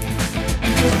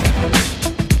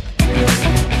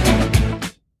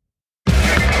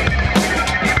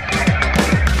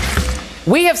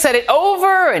 We have said it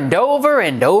over and over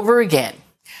and over again.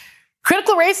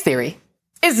 Critical race theory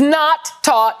is not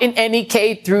taught in any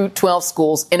K through 12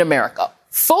 schools in America.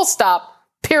 Full stop,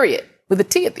 period, with a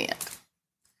T at the end.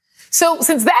 So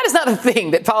since that is not a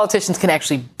thing that politicians can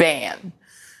actually ban,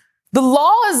 the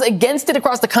laws against it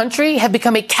across the country have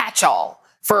become a catch-all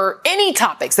for any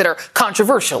topics that are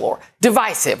controversial or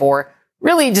divisive or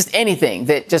really just anything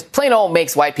that just plain old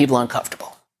makes white people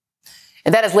uncomfortable.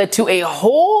 And that has led to a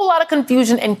whole lot of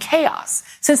confusion and chaos,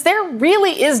 since there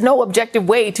really is no objective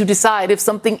way to decide if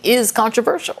something is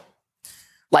controversial.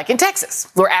 Like in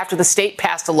Texas, where after the state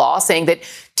passed a law saying that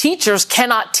teachers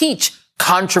cannot teach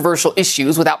controversial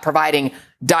issues without providing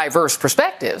diverse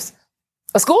perspectives,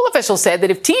 a school official said that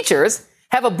if teachers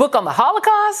have a book on the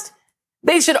Holocaust,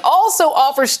 they should also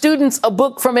offer students a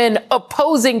book from an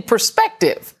opposing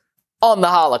perspective on the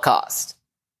Holocaust.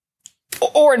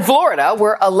 Or in Florida,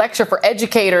 where a lecture for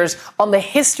educators on the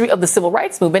history of the civil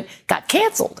rights movement got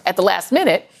canceled at the last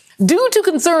minute due to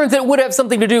concerns that it would have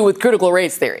something to do with critical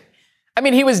race theory. I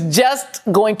mean, he was just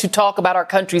going to talk about our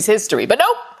country's history, but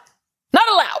nope, not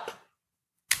allowed.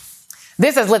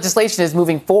 This as legislation is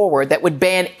moving forward that would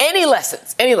ban any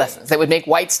lessons that would make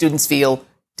white students feel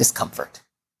discomfort.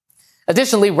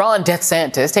 Additionally, Ron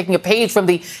DeSantis, taking a page from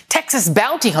the Texas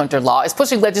bounty hunter law, is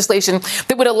pushing legislation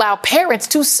that would allow parents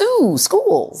to sue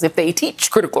schools if they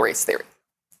teach critical race theory.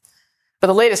 But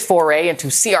the latest foray into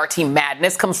CRT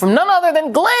madness comes from none other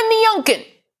than Glenn Youngkin,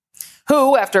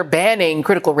 who, after banning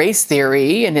critical race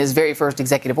theory in his very first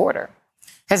executive order,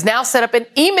 has now set up an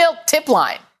email tip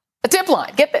line. A tip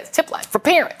line, get this, tip line for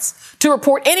parents to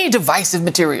report any divisive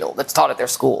material that's taught at their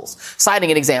schools,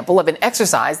 citing an example of an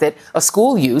exercise that a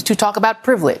school used to talk about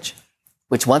privilege,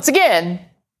 which once again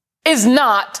is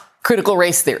not critical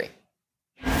race theory.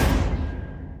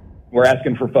 We're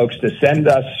asking for folks to send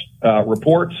us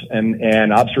reports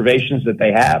and observations that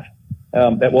they have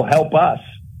that will help us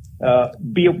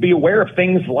be aware of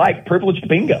things like privileged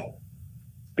bingo,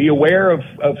 be aware of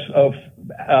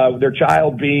their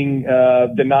child being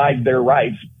denied their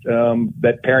rights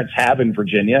that parents have in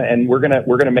Virginia, and we're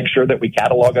gonna make sure that we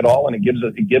catalog it all, and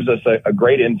it gives us a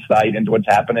great insight into what's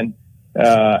happening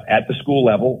at the school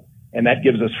level, and that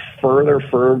gives us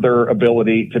further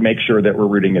ability to make sure that we're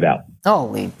rooting it out.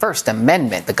 Holy First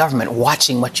Amendment, the government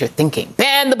watching what you're thinking.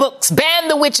 Ban the books, ban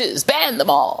the witches, ban them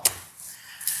all.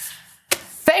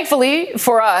 Thankfully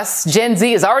for us, Gen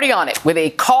Z is already on it with a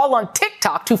call on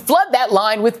TikTok to flood that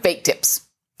line with fake tips.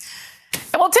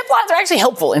 And while tip lines are actually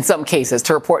helpful in some cases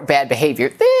to report bad behavior,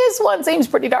 this one seems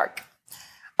pretty dark.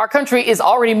 Our country is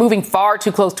already moving far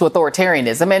too close to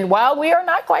authoritarianism, and while we are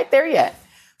not quite there yet,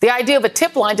 the idea of a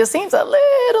tip line just seems a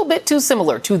little bit too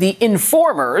similar to the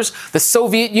informers the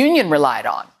Soviet Union relied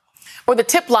on, or the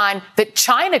tip line that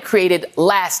China created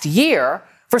last year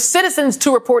for citizens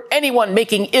to report anyone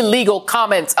making illegal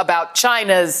comments about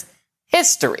China's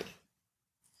history.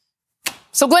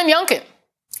 So Glenn Youngkin,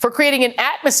 for creating an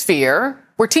atmosphere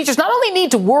where teachers not only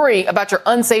need to worry about your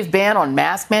unsafe ban on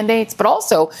mask mandates, but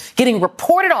also getting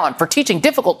reported on for teaching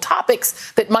difficult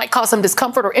topics that might cause some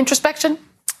discomfort or introspection,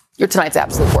 you're tonight's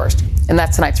absolute worst. And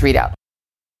that's tonight's ReidOut.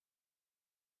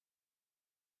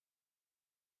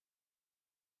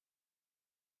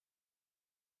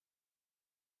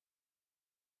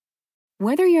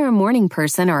 Whether you're a morning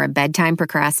person or a bedtime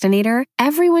procrastinator,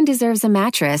 everyone deserves a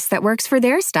mattress that works for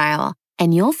their style.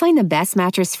 And you'll find the best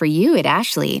mattress for you at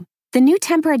Ashley. The new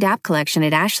Tempur-Adapt collection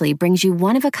at Ashley brings you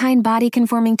one-of-a-kind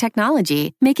body-conforming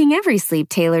technology, making every sleep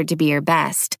tailored to be your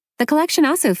best. The collection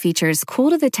also features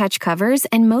cool-to-the-touch covers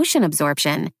and motion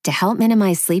absorption to help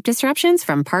minimize sleep disruptions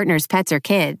from partners, pets, or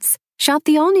kids. Shop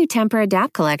the all-new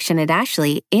Tempur-Adapt collection at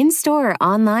Ashley, in-store or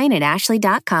online at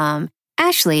ashley.com.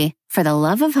 Ashley, for the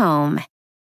love of home.